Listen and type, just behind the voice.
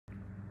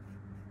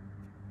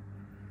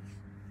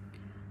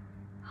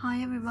Hi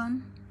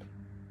everyone.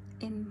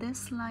 In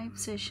this live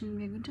session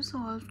we're going to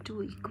solve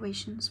two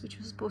equations which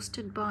was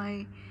posted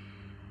by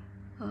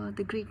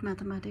the great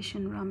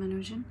mathematician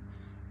Ramanujan,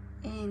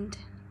 and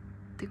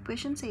the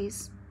equation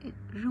says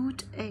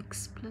root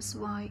x plus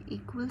y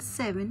equals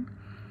 7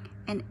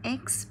 and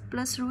x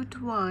plus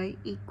root y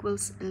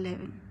equals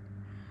 11.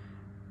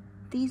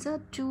 These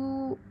are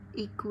two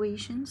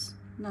equations.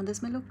 Now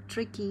this may look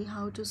tricky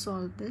how to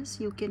solve this.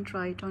 You can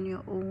try it on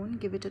your own,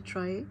 give it a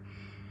try.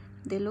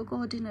 They look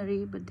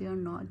ordinary, but they are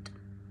not.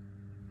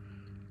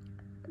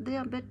 They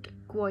are a bit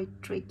quite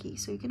tricky,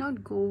 so you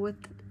cannot go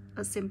with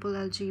a simple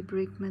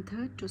algebraic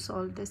method to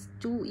solve these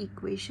two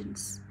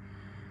equations.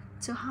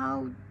 So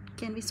how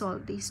can we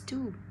solve these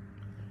two?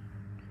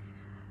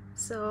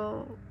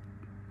 So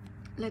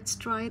let's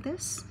try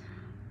this.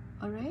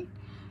 Alright,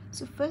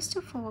 so first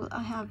of all,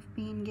 I have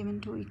been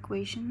given two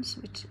equations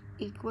which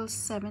equals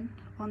 7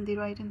 on the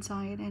right hand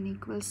side and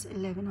equals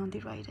 11 on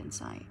the right hand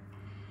side.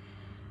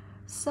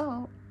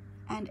 So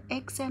and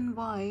x and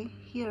y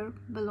here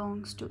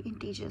belongs to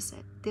integer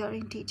set. They are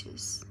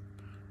integers.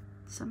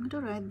 So I'm going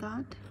to write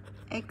that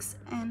x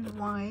and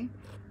y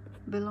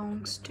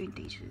belongs to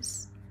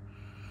integers.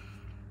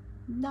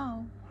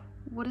 Now,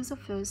 what is the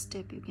first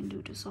step you can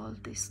do to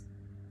solve these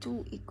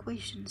two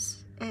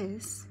equations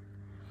is,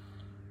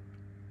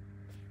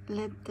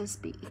 let this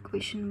be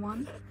equation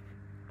 1,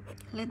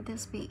 let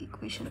this be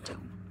equation 2.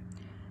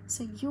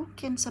 So you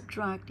can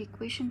subtract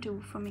equation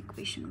 2 from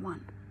equation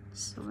 1.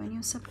 So when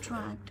you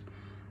subtract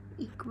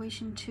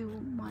equation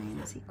 2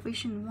 minus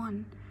equation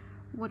 1,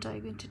 what are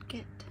you going to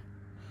get?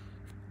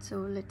 So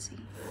let's see.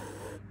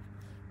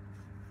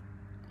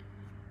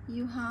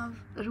 You have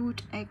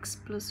root x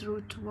plus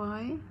root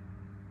y.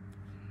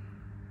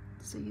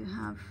 So you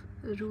have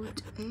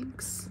root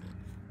x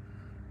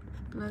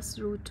plus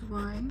root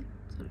y.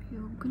 So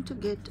you're going to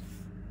get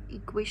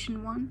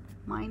equation 1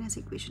 minus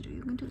equation 2.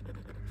 You're going to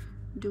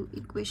do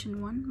equation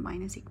 1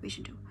 minus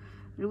equation 2.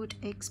 Root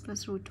x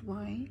plus root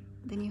y,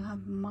 then you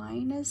have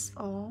minus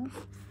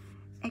of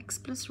x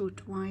plus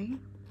root y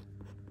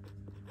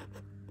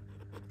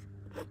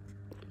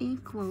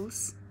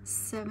equals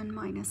 7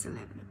 minus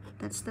 11.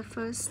 That's the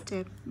first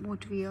step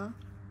what we are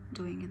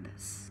doing in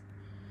this.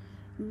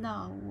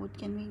 Now what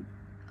can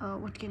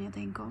you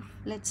think of?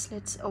 Let's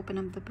open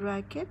up the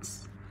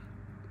brackets.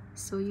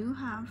 So you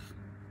have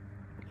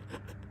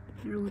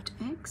root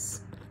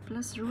x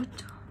plus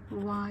root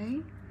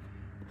y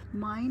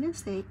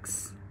minus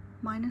x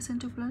minus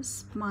into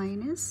plus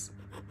minus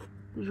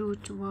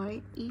root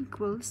y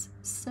equals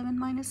 7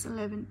 minus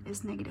 11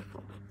 is negative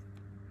 4.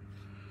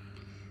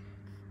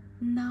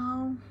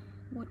 Now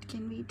what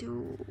can we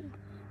do?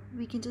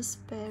 We can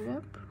just pair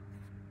up.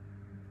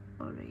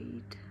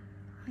 Alright,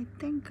 I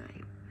think I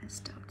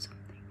messed out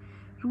something.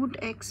 Root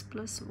x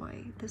plus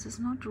y. This is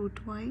not root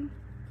y,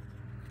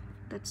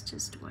 that's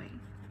just y.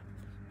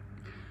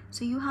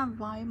 So you have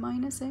y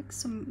minus x,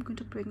 so I'm going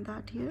to bring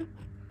that here.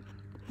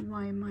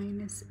 Y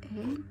minus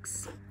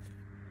x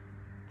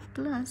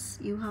plus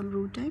you have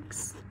root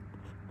x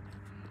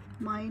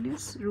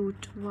minus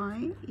root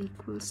y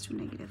equals to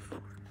negative 4.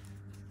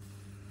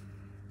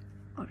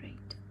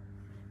 Alright,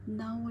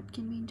 now what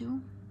can we do?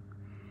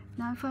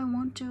 Now if I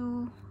want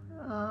to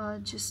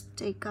just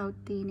take out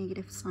the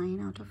negative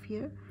sign out of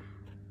here,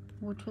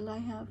 what will I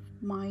have?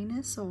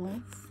 Minus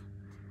of,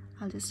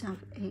 I'll just have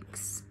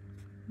x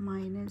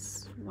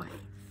minus y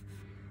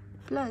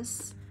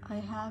plus I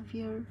have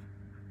here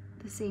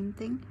the same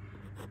thing,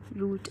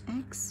 root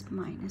x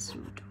minus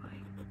root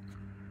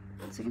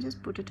y. So I can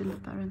just put it in the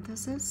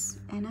parenthesis,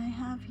 and I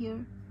have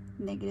here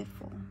negative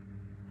 4.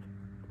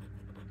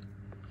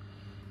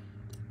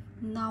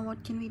 Now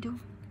what can we do?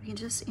 We can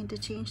just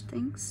interchange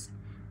things.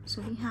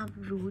 So we have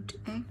root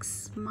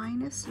x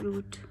minus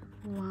root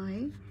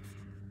y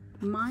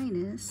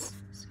minus,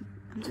 so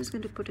I'm just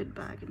going to put it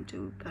back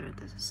into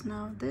parenthesis.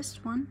 Now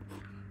this one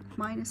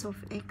minus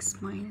of x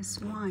minus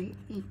y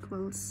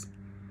equals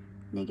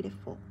negative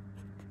 4.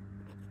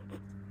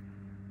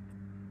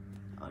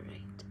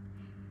 Alright,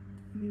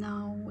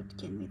 now what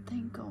can we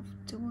think of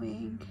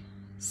doing?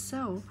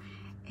 So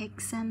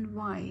x and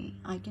y,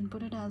 I can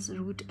put it as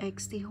root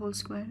x the whole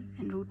square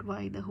and root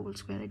y the whole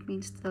square. It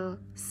means the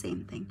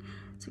same thing.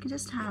 So you can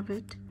just have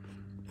it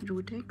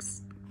root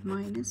x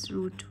minus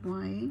root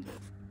y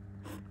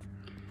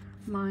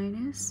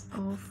minus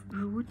of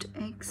root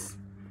x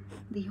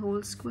the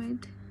whole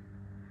squared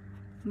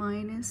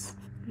minus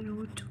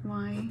root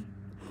y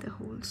the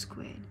whole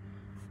squared,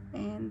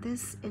 and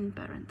this in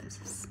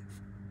parenthesis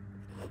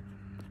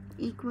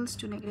equals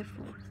to negative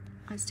 4.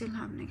 I still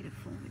have negative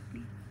 4 with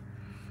me.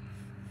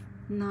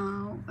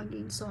 Now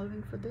again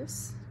solving for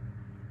this.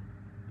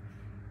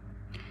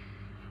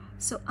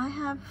 So I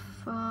have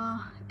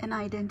an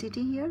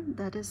identity here,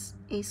 that is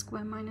a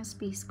square minus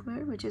b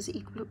square, which is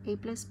equal to a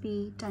plus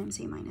b times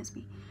a minus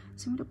b.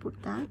 So I'm going to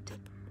put that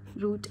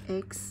root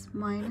x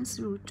minus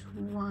root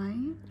y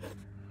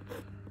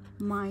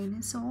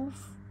minus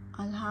of,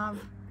 I'll have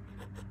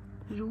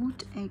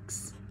root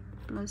x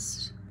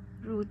plus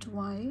root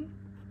y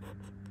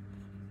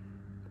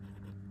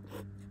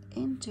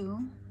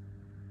into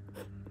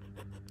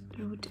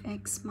root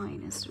x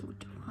minus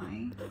root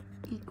y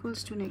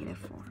equals to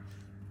 -4.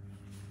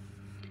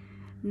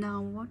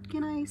 Now what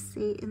can I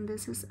say in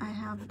this is I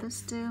have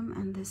this term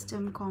and this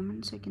term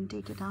common, so I can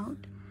take it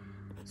out.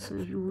 So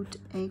root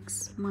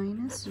x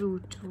minus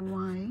root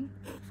y,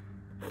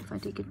 if I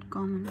take it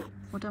common,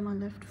 what am I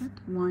left with?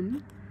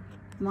 1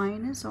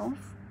 minus of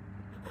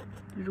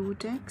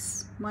root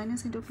x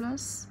minus into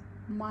plus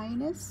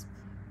minus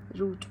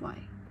root y.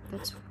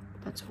 That's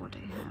what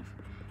I have,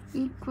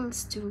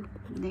 equals to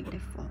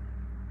 -4.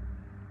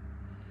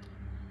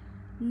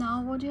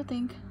 Now what do you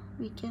think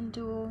we can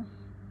do?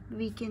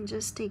 We can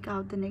just take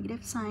out the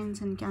negative signs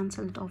and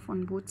cancel it off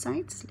on both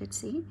sides. Let's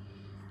see.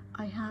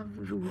 I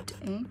have root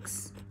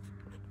x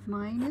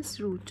minus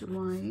root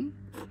y,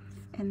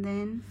 and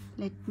then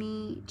let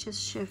me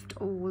just shift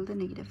all the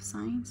negative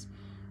signs.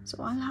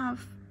 So I'll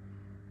have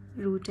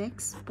root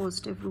x,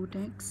 positive root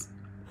x,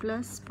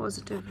 plus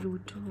positive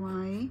root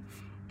y,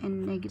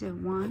 and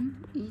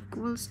 -1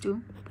 equals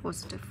to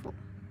 +4.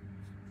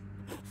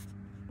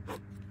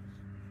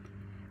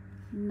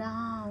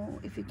 Now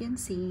if you can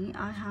see,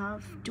 I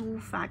have two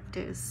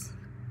factors,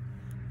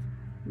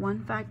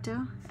 one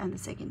factor and the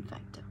second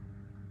factor,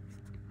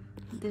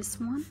 this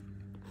one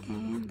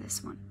and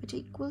this one, which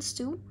equals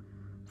to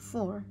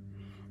 4.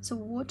 So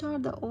what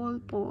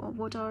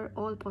are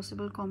all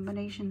possible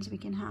combinations we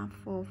can have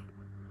for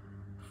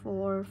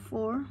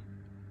 4?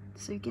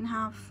 So you can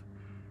have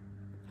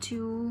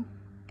 2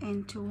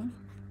 and 2,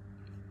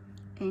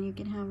 and you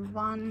can have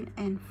 1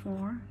 and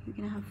 4, you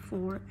can have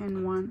 4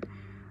 and 1,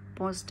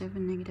 positive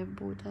and negative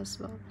both as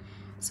well.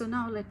 So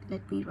now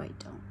let me write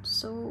down.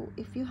 So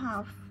if you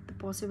have the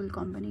possible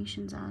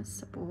combinations as,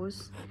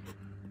 suppose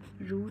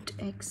root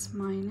x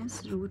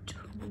minus root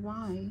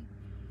y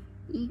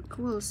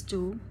equals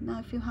to, now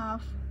if you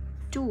have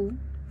 2,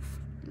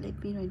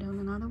 let me write down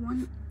another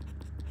one.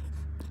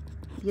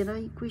 The other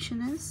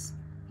equation is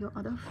your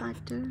other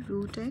factor,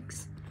 root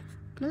x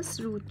plus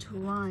root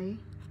y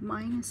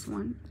minus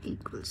 1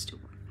 equals to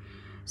 1.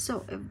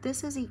 So if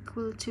this is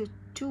equal to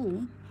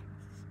 2,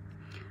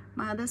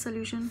 my other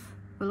solution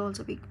will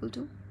also be equal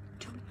to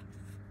 2.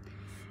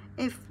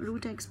 If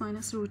root x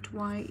minus root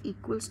y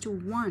equals to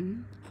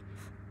 1,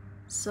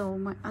 so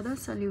my other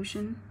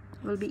solution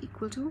will be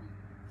equal to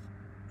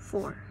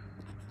 4.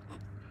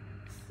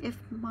 If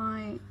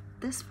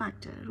this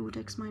factor, root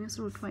x minus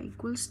root y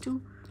equals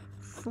to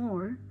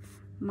 4,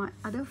 my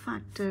other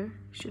factor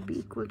should be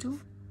equal to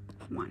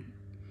 1.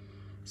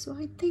 So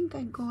I think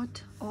I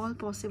got all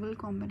possible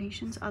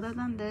combinations. Other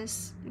than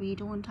this, we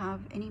don't have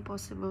any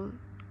possible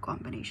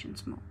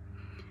combinations more.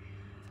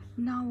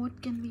 Now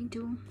what can we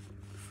do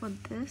for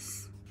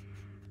this?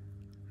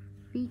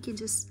 We can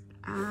just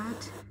add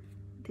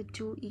the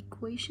two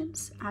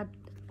equations, add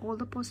all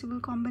the possible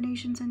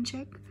combinations and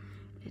check.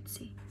 Let's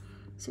see.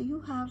 So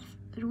you have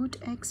root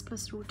x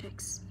plus root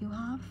x, you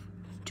have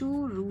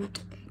 2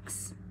 root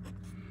x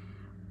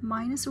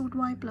minus root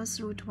y plus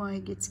root y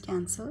gets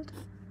cancelled,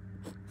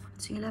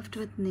 so you're left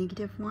with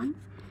 -1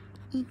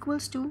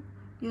 equals to,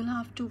 you'll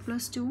have 2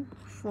 plus 2,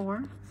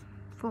 4,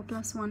 4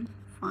 plus 1,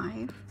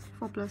 5,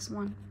 4 plus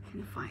 1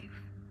 and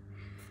 5.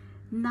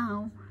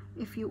 Now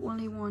if you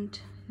only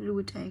want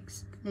root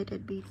x, let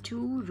it be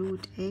 2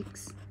 root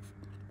x,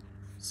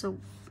 so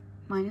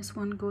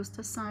 -1 goes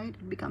the side,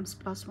 it becomes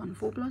 +1.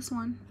 4 plus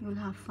 1, you'll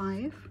have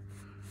 5,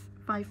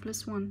 5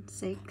 plus 1,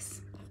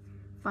 6,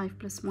 5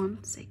 plus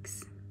 1,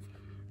 6.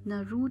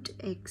 Now root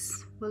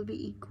x will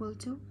be equal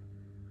to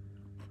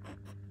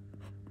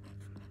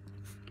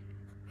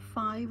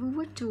 5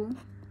 over 2,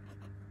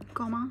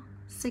 comma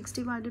 6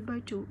 divided by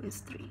 2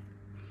 is 3.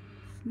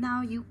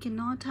 Now you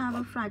cannot have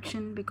a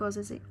fraction because,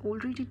 as I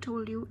already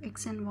told you,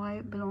 x and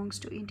y belongs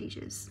to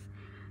integers.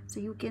 So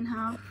you can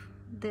have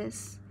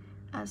this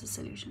as a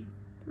solution.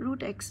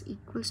 Root x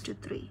equals to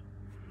 3.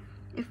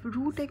 If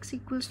root x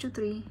equals to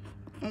 3,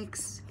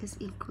 x is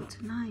equal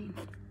to 9.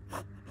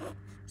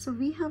 So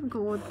we have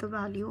got the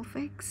value of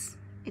x.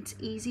 It's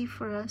easy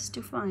for us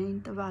to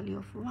find the value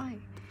of y.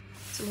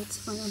 So let's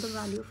find out the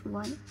value of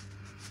y.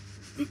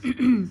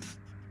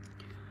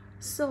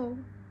 So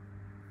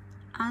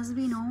as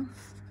we know,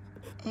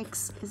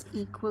 x is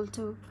equal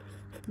to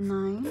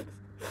 9.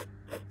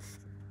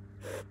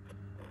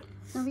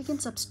 Now we can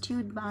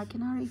substitute back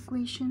in our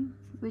equation,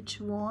 which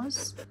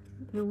was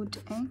root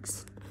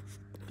x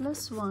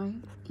plus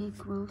y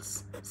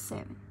equals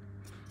 7.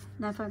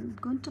 Now if I'm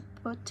going to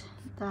put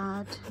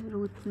that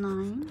root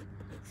 9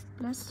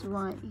 plus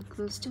y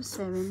equals to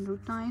 7,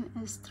 root 9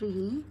 is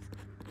 3,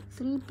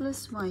 3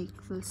 plus y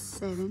equals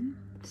 7,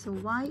 so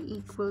y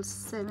equals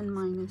 7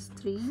 minus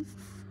 3,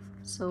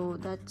 so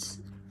that's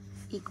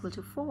equal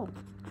to 4.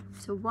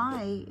 So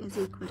y is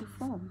equal to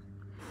 4.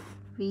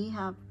 We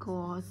have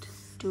got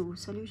two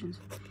solutions.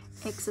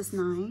 X is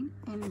 9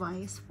 and y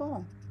is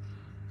 4.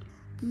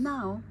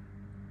 Now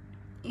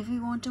if we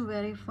want to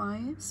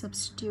verify,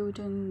 substitute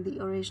in the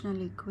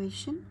original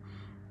equation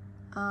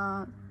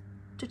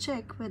to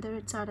check whether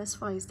it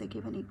satisfies the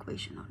given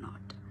equation or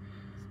not.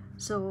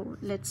 So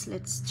let's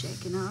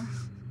check in our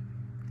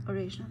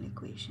original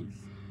equation.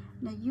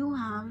 Now you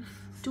have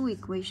two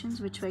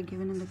equations which were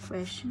given in the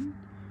question.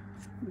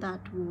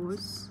 That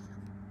was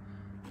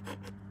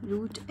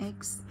root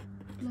x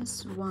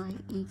plus y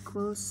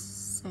equals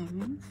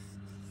 7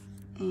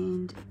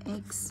 and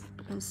x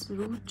plus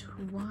root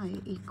y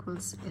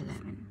equals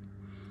 11.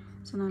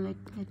 So now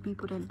let me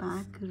put it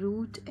back.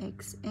 Root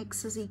x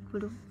is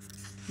equal to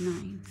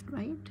 9,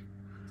 right?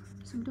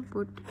 So I'm going to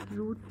put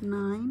root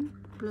 9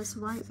 plus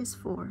y is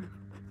 4.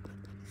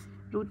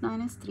 Root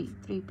 9 is 3.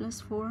 3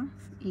 plus 4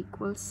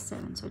 equals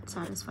 7. So it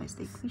satisfies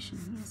the equation.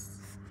 Yes.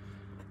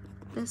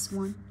 This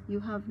one, you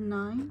have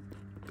 9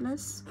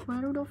 plus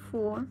square root of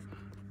 4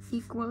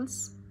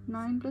 equals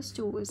 9 plus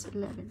 2 is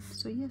 11.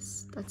 So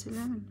yes, that's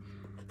 11.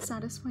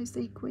 Satisfies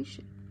the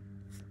equation.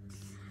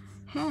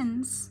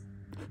 Hence,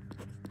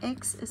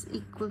 x is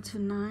equal to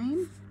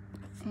 9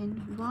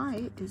 and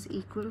y is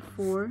equal to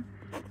 4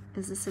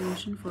 is the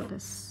solution for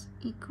this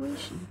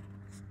equation.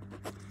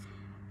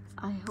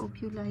 I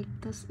hope you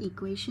liked this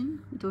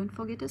equation. Don't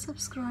forget to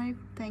subscribe.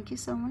 Thank you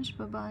so much.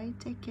 Bye bye.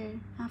 Take care.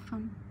 Have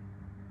fun.